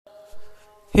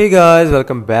Hey guys,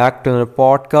 welcome back to another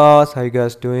podcast. How you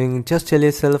guys doing? Just tell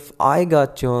yourself, I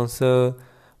got you answer.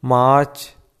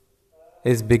 March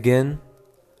is begin.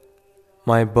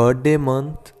 My birthday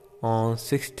month on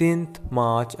 16th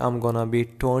March. I'm gonna be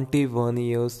 21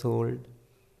 years old.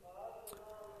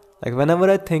 Like whenever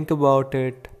I think about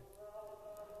it,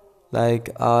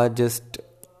 I just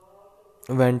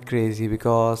went crazy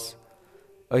because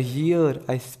a year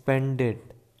I spent it.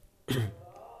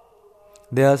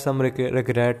 There are some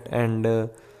regret and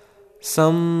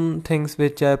some things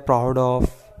which I'm proud of,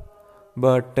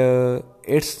 but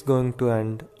it's going to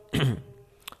end.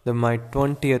 My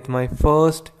 20th, my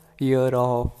first year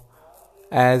of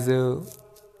as in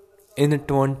the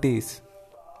 20s.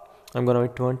 I'm gonna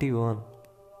be 21,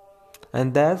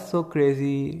 and that's so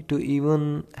crazy to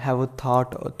even have a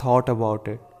thought about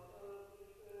it.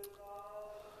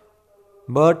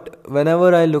 But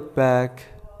whenever I look back,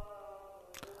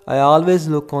 I always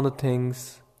look on the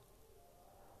things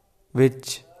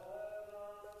which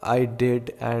I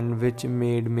did and which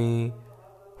made me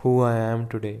who I am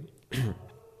today.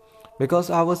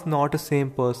 Because I was not the same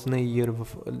person a year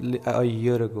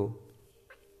ago,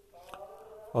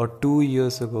 or 2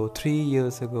 years ago, 3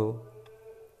 years ago.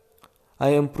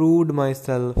 I improved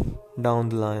myself down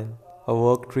the line. I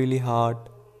worked really hard.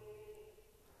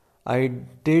 I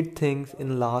did things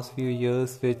in last few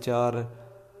years which are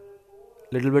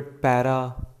little bit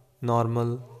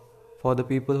paranormal for the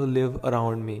people who live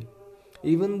around me.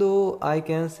 Even though I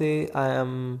can say I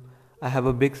have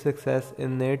a big success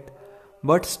in it,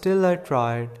 but still I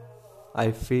tried.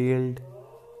 I failed,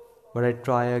 but I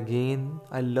try again.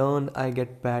 I learned, I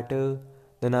get better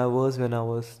than I was when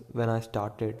I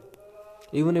started.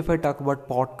 Even if I talk about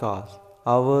podcasts,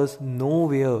 I was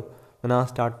nowhere when I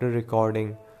started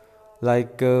recording. I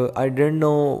didn't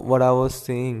know what I was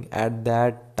saying at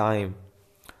that time.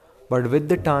 But with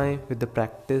the time, with the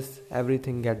practice,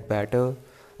 everything get better.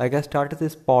 Like I started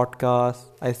this podcast,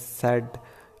 I said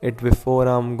it before.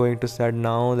 I'm going to say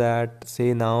now that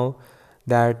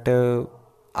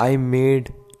I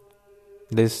made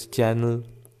this channel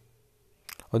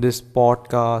or this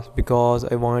podcast because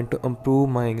I want to improve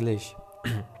my English.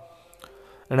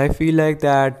 And I feel like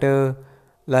that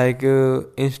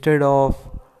instead of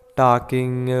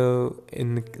talking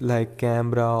in like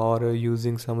camera or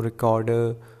using some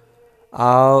recorder,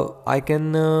 I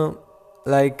can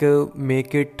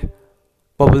make it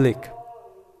public.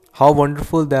 How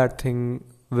wonderful that thing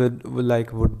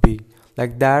would be.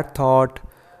 Like that thought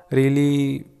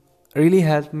really really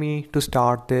helped me to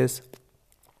start this.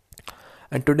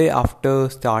 And today after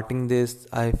starting this,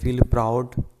 I feel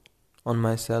proud on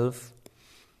myself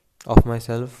of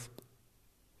myself.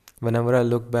 Whenever I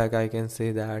look back, I can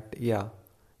say that yeah,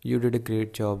 you did a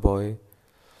great job, boy.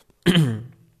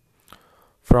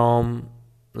 From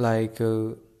like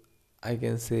I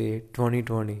can say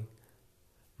 2020,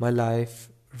 my life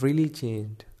really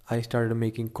changed. I started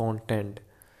making content,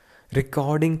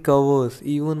 recording covers.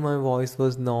 Even my voice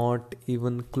was not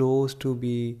even close to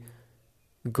be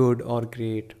good or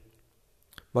great,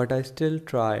 but I still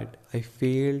tried. I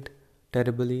failed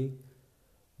terribly,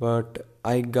 but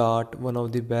I got one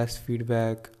of the best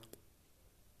feedback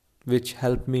which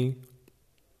helped me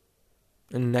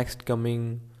in next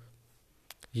coming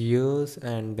years.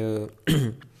 And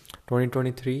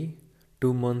 2023,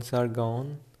 2 months are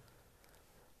gone.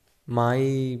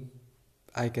 My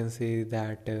I can say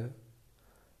that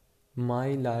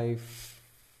my life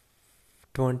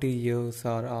 20 years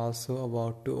are also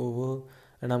about to over,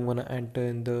 and I'm gonna enter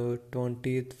in the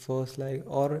 20th first, like,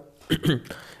 or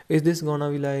is this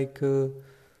gonna be I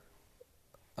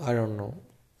don't know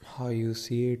how you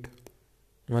see it.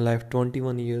 My life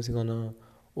 21 years gonna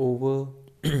over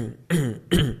and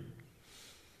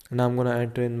I'm gonna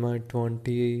enter in my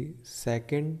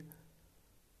 22nd.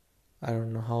 I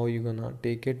don't know how you gonna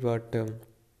take it, but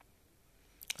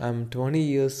I'm 20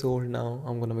 years old now.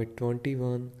 I'm gonna be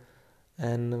 21,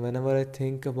 and whenever I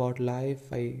think about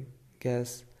life, I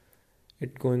guess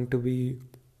it's going to be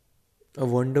a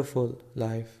wonderful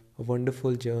life, a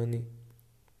wonderful journey.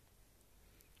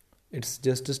 It's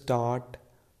just a start,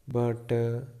 but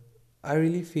I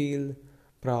really feel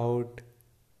proud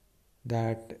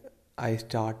that I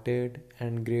started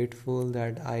and grateful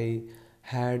that I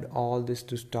had all this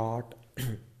to start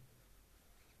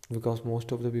because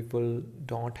most of the people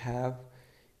don't have,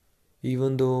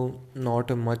 even though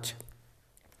not a much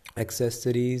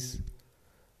accessories.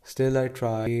 Still I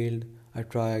tried, I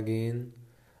try again,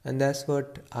 and that's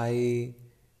what I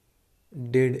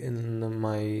did in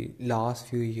my last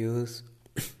few years.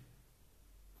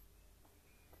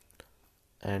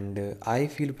 And I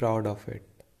feel proud of it.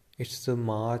 It's the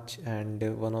March, and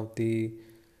one of the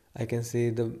I can say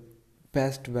the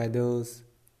best weathers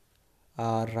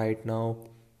are right now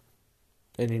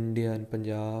in India and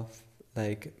Punjab,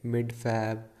 like mid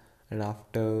Feb and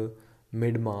after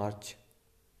mid March.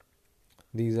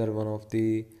 These are one of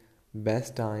the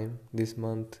best time this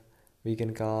month. We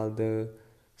can call the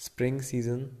spring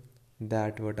season.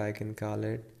 That what I can call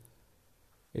it.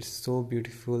 It's so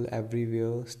beautiful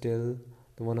everywhere. Still,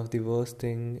 one of the worst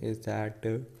thing is that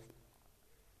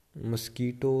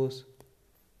mosquitoes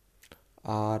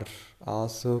are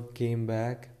also came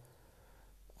back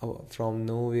from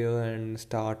nowhere and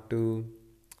start to,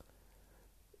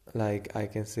 like I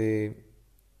can say,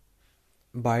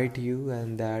 bite you,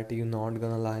 and that you not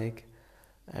gonna like.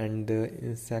 And the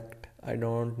insect, I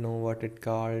don't know what it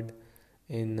called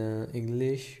in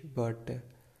English, but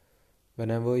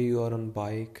whenever you are on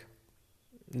bike,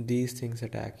 these things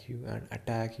attack you and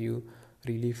attack you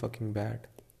really fucking bad.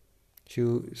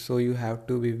 So you have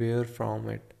to beware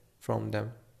from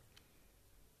them.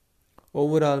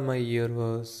 Overall, my year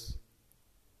was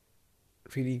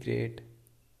really great.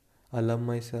 I love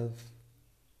myself.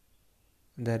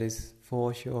 That is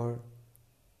for sure.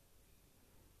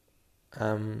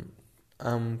 I'm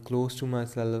I'm close to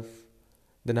myself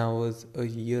than I was a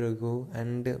year ago,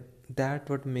 and that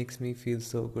what makes me feel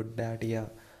so good. That yeah,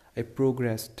 I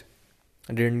progressed.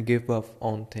 I didn't give up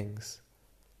on things,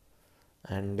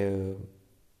 and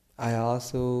I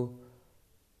also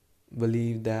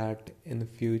believe that in the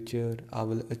future I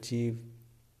will achieve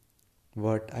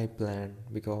what I plan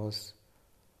because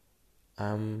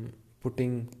I'm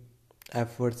putting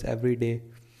efforts every day.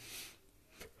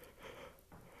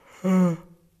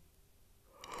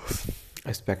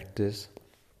 Expect this.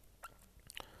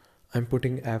 I'm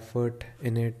putting effort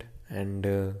in it, and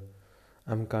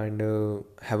I'm kind of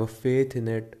have a faith in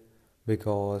it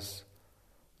because,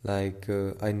 like,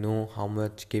 I know how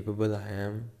much capable I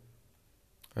am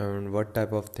and what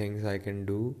type of things I can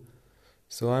do.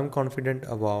 So I'm confident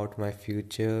about my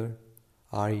future.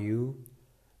 Are you?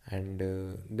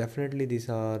 And definitely these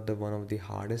are the one of the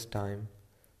hardest time,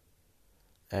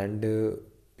 and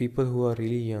people who are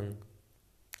really young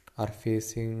are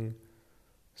facing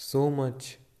so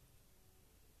much.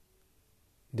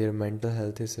 Their mental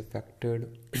health is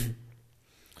affected,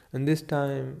 and this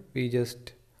time we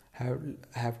just have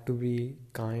have to be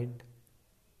kind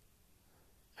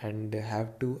and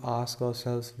have to ask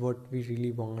ourselves what we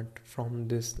really want from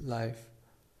this life.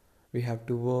 We have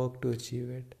to work to achieve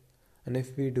it, and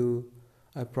if we do,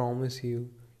 I promise you,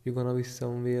 you're gonna be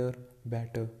somewhere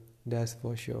better. That's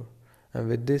for sure. And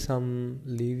with this, I'm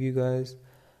leave you guys,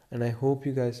 and I hope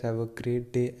you guys have a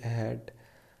great day ahead.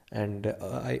 And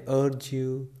I urge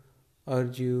you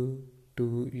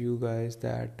to you guys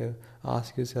that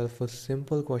ask yourself a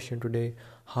simple question today: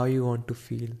 how you want to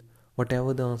feel.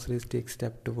 Whatever the answer is, take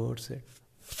step towards it.